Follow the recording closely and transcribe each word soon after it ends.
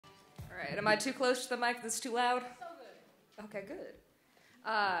right, am I too close to the mic? This too loud? So good. Okay, good.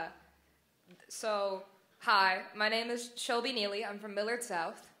 So, hi, my name is Shelby Neely. I'm from Millard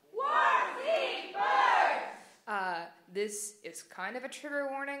South. Working birds! This is kind of a trigger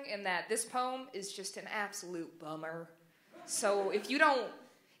warning in that this poem is just an absolute bummer. So if you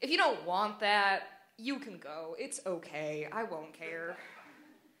don't want that, you can go. It's okay. I won't care.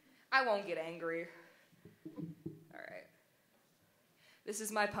 I won't get angry. All right. This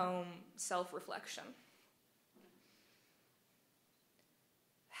is my poem, Self-Reflection.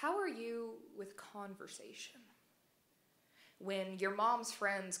 How are you with conversation? When your mom's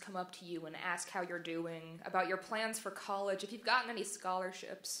friends come up to you and ask how you're doing, about your plans for college, if you've gotten any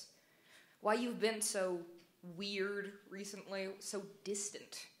scholarships, why you've been so weird recently, so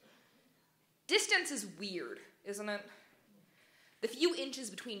distant. Distance is weird, isn't it? The few inches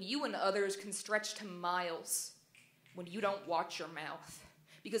between you and others can stretch to miles when you don't watch your mouth.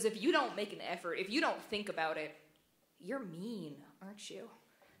 Because if you don't make an effort, if you don't think about it, you're mean, aren't you?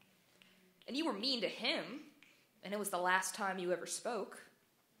 And you were mean to him, and it was the last time you ever spoke.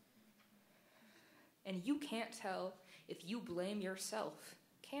 And you can't tell if you blame yourself,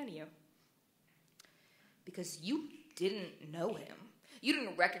 can you? Because you didn't know him. You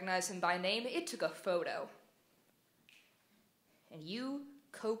didn't recognize him by name. It took a photo. And you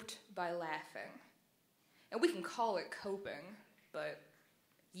coped by laughing. And we can call it coping, but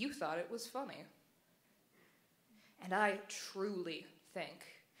you thought it was funny. And I truly think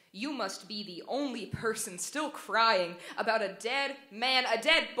you must be the only person still crying about a dead man, a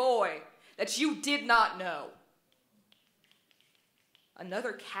dead boy, that you did not know.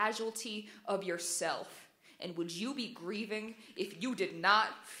 Another casualty of yourself. And would you be grieving if you did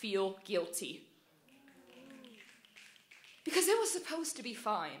not feel guilty? Because it was supposed to be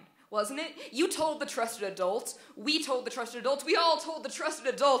fine, wasn't it? You told the trusted adults, we told the trusted adults, we all told the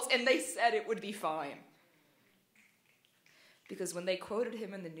trusted adults, and they said it would be fine. Because when they quoted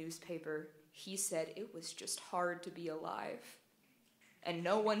him in the newspaper, he said it was just hard to be alive. And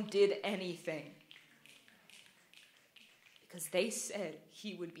no one did anything. Because they said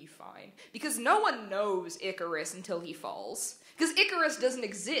he would be fine. Because no one knows Icarus until he falls. Because Icarus doesn't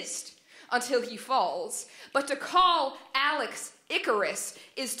exist until he falls. But to call Alex Icarus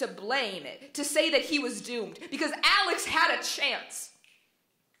is to blame it, to say that he was doomed. Because Alex had a chance.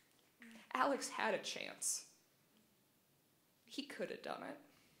 Alex had a chance. He could have done it.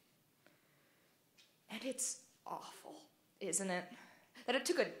 And it's awful, isn't it? That it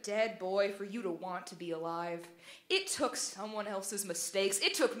took a dead boy for you to want to be alive. It took someone else's mistakes.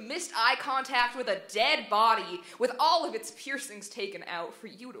 It took missed eye contact with a dead body with all of its piercings taken out for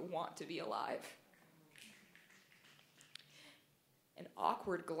you to want to be alive. And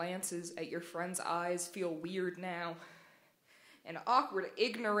awkward glances at your friend's eyes feel weird now. And awkward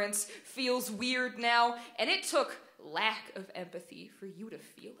ignorance feels weird now. And it took lack of empathy for you to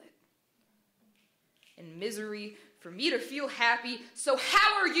feel it. And misery for me to feel happy, so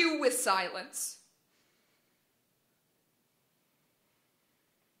how are you with silence?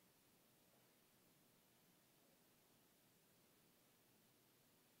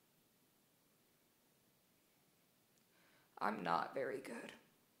 I'm not very good.